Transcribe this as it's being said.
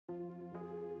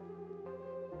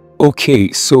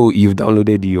Okay, so you've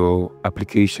downloaded your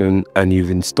application and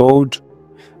you've installed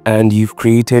and you've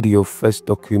created your first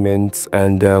document,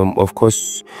 and of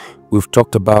course we've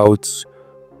talked about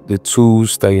the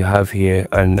tools that you have here,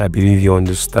 and I believe you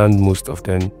understand most of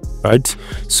them, right?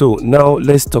 So now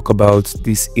let's talk about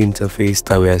this interface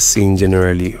that we are seeing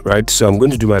generally, right? So I'm going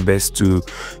to do my best to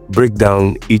break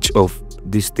down each of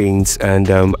these things, and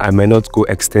I might not go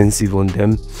extensive on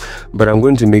them, but I'm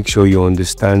going to make sure you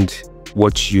understand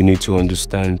what you need to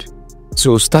understand.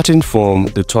 So starting from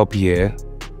the top here,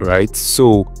 right?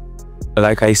 So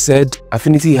like I said,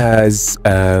 Affinity has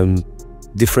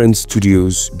different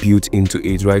studios built into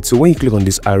it, right? So when you click on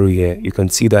this arrow here, you can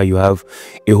see that you have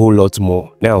a whole lot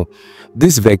more. Now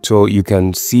this vector, you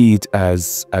can see it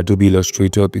as Adobe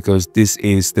Illustrator because this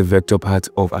is the vector part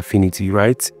of Affinity,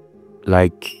 right?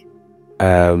 Like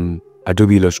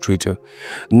Adobe Illustrator.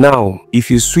 Now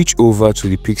if you switch over to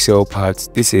the pixel part,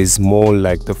 this is more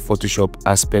like the Photoshop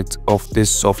aspect of this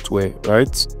software,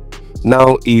 right?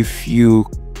 Now if you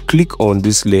click on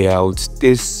this layout,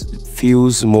 this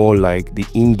feels more like the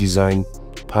InDesign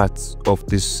part of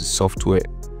this software,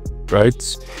 right?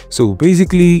 So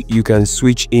basically you can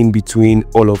switch in between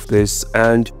all of this,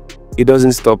 and it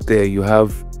doesn't stop there. You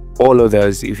have all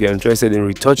others if you're interested in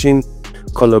retouching,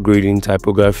 color grading,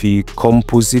 typography,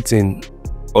 compositing,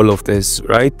 all of this,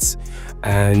 right?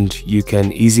 And you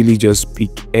can easily just pick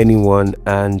anyone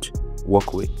and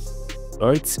work with. All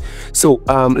right, so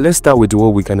let's start with what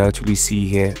we can actually see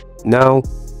here. Now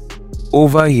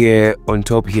over here on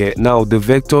top here, now the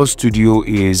Vector Studio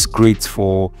is great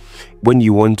for when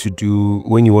you want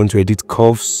to edit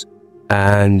curves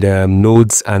and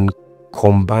nodes and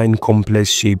combine complex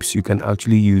shapes. You can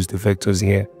actually use the vectors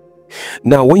here.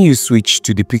 Now when you switch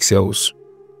to the pixels,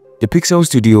 the Pixel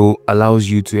Studio allows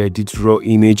you to edit raw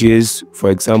images.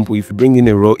 For example, if you bring in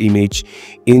a raw image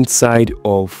inside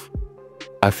of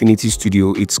Affinity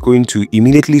Studio, it's going to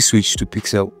immediately switch to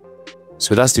pixel.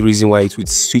 So that's the reason why it would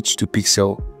switch to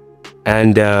pixel.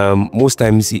 And most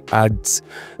times it adds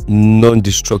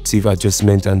non-destructive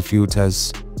adjustment and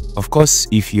filters. Of course,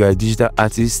 if you are a digital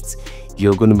artist,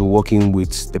 you're going to be working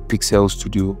with the Pixel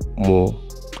Studio more,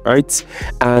 right?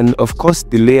 And of course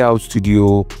the Layout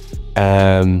Studio,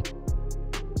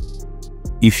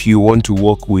 if you want to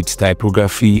work with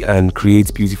typography and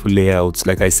create beautiful layouts,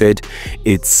 like I said,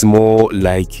 it's more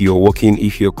like you're working,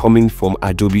 if you're coming from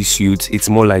Adobe Suite, it's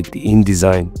more like the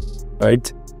InDesign,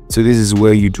 right? So this is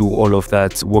where you do all of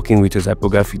that, working with your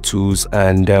typography tools,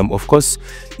 and of course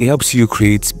it helps you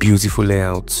create beautiful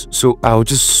layouts. So I'll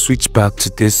just switch back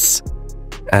to this,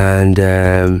 and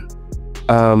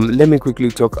let me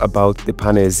quickly talk about the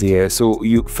panels here. So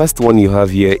first one you have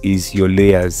here is your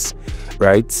layers,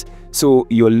 right? So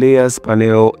your layers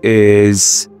panel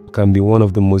can be one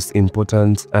of the most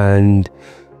important and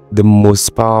the most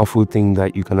powerful thing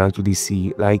that you can actually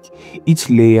see. Like each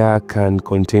layer can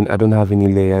contain, I don't have any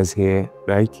layers here,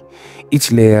 right?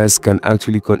 Each layers can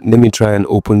actually let me try and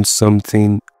open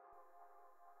something.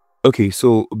 Okay,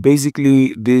 so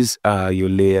basically these are your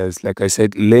layers. Like I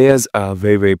said, layers are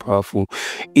very, very powerful.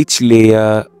 Each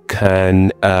layer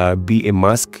can be a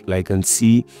mask. Like you can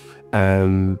see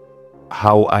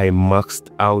how I maxed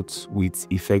out with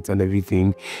effects and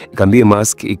everything. It can be a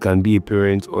mask, it can be a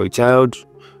parent or a child,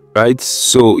 right?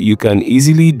 So you can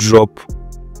easily drop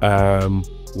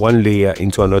one layer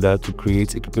into another to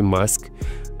create a clipping mask,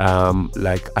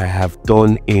 like I have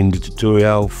done in the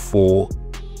tutorial for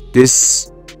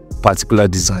this particular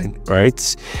design, right?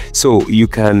 So you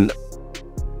can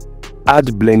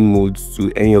add blend modes to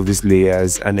any of these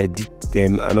layers and edit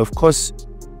them, and of course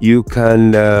you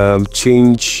can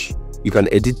you can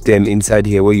edit them inside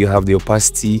here where you have the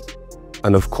opacity,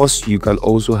 and of course you can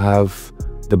also have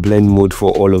the blend mode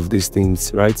for all of these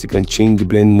things, right? You can change the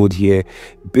blend mode here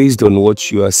based on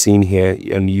what you are seeing here,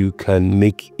 and you can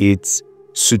make it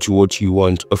suit what you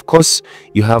want. Of course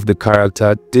you have the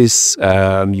character. This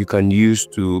you can use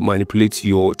to manipulate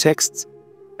your text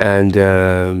and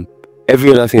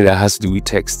every other thing that has to do with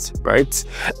text, right?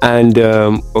 And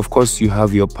of course you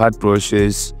have your pad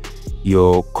brushes,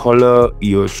 your color,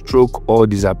 your stroke. All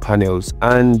these are panels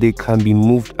and they can be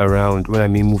moved around. When I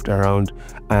mean moved around,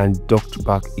 and docked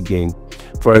back again.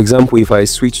 For example, if I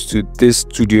switch to this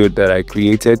studio that I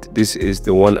created, this is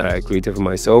the one I created for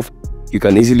myself. You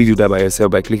can easily do that by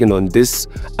yourself by clicking on this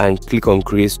and click on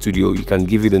Create Studio. You can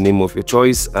give it the name of your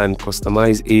choice and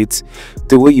customize it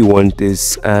the way you want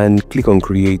this, and click on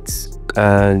Create,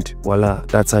 and voila,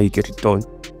 that's how you get it done,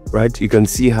 right? You can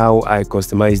see how I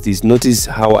customize this. Notice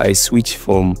how I switch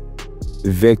from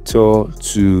vector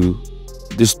to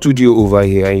the studio over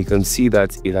here, and you can see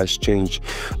that it has changed.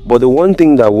 But the one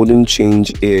thing that wouldn't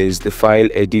change is the file,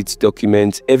 edit,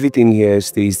 document. Everything here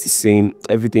stays the same.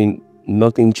 Everything,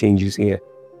 nothing changes here.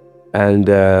 And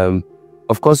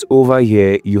of course, over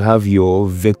here you have your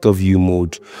vector view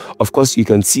mode. Of course, you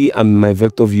can see I'm in my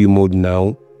vector view mode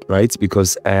now, right?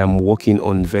 Because I am working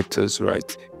on vectors,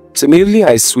 right? So immediately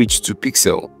I switch to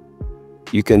pixel,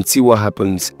 you can see what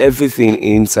happens. Everything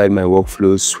inside my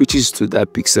workflow switches to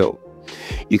that pixel.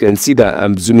 You can see that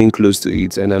I'm zooming close to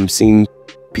it and I'm seeing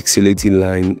pixelated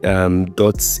line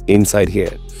dots inside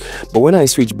here. But when I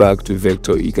switch back to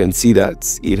vector, you can see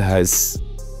that it has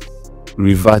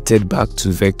reverted back to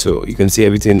vector. You can see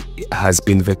everything has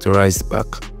been vectorized back,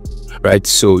 right?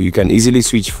 So you can easily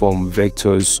switch from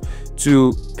vectors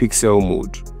to pixel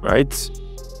mode, right?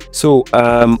 So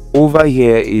over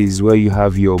here is where you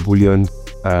have your Boolean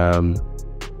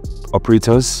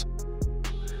operators,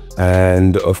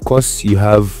 and of course you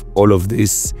have all of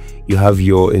this. You have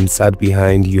your insert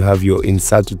behind, you have your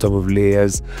insert to top of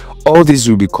layers. All this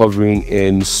will be covering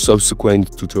in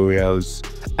subsequent tutorials.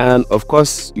 And of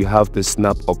course you have the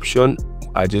snap option.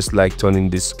 I just like turning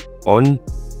this on,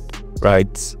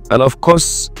 right? And of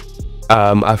course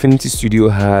Affinity Studio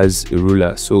has a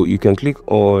ruler, so you can click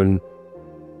on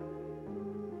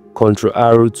Ctrl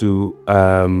arrow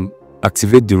to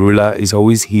activate the ruler. Is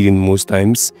always hidden most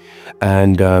times,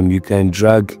 and you can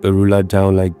drag a ruler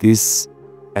down like this,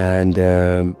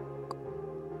 and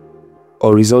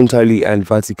horizontally and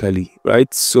vertically,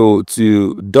 right? So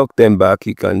to dock them back,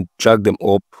 you can drag them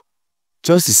up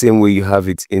just the same way you have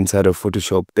it inside of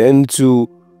Photoshop. Then to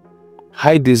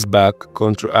hide this back,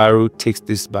 Ctrl arrow takes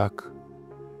this back.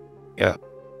 Yeah,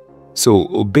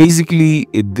 so basically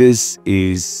this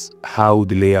is how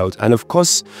the layout. And of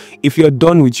course, if you're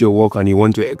done with your work and you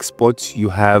want to export, you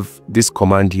have this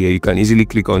command here. You can easily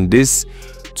click on this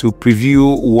to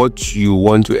preview what you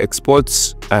want to export.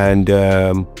 And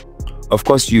of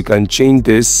course you can change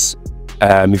this.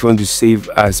 If you want to save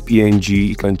as PNG,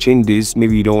 you can change this.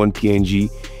 Maybe you don't want PNG,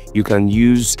 you can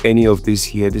use any of this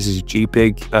here. This is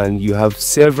JPEG, and you have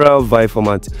several VI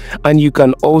formats, and you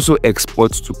can also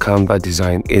export to Canva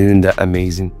design. Isn't that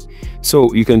amazing?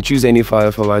 So you can choose any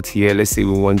file format here. Let's say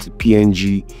we want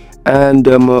PNG, and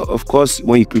of course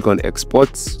when you click on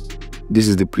export, this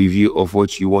is the preview of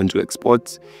what you want to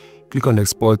export. Click on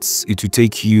export, it will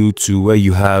take you to where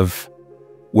you have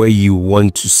where you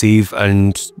want to save,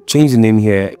 and change the name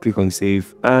here. Click on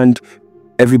save, and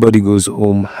everybody goes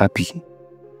home happy.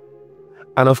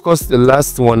 And of course the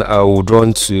last one I would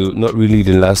run to, not really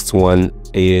the last one,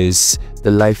 is the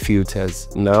live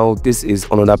filters. Now this is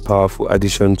another powerful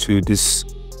addition to this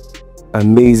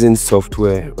amazing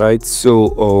software, right?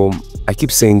 So I keep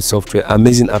saying software,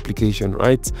 amazing application,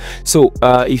 right? So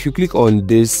if you click on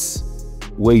this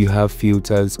where you have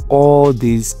filters, all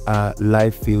these are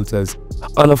live filters.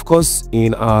 And of course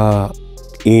in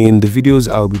the videos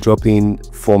I'll be dropping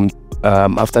from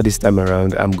after this time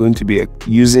around, I'm going to be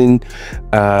using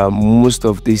most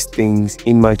of these things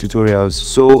in my tutorials,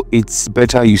 so it's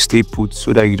better you stay put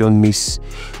so that you don't miss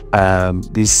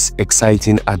this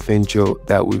exciting adventure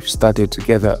that we've started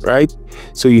together, right?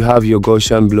 So you have your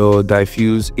Gaussian blur,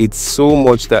 diffuse. It's so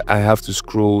much that I have to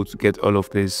scroll to get all of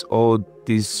this. All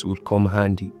this would come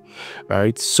handy,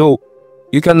 right? So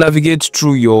you can navigate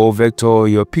through your vector,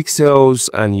 your pixels,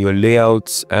 and your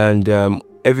layouts, and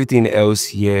everything else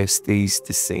here stays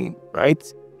the same,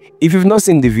 right? If you've not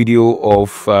seen the video of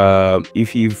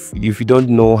if you don't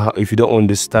know how, if you don't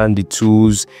understand the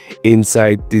tools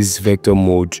inside this vector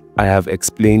mode, I have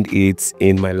explained it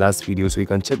in my last video, so you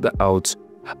can check that out.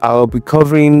 I'll be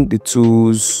covering the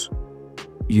tools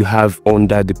you have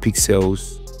under the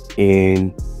pixels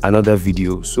in another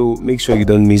video, so make sure you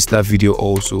don't miss that video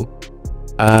also.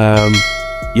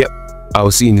 Yep, I'll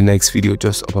see you in the next video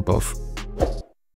just up above.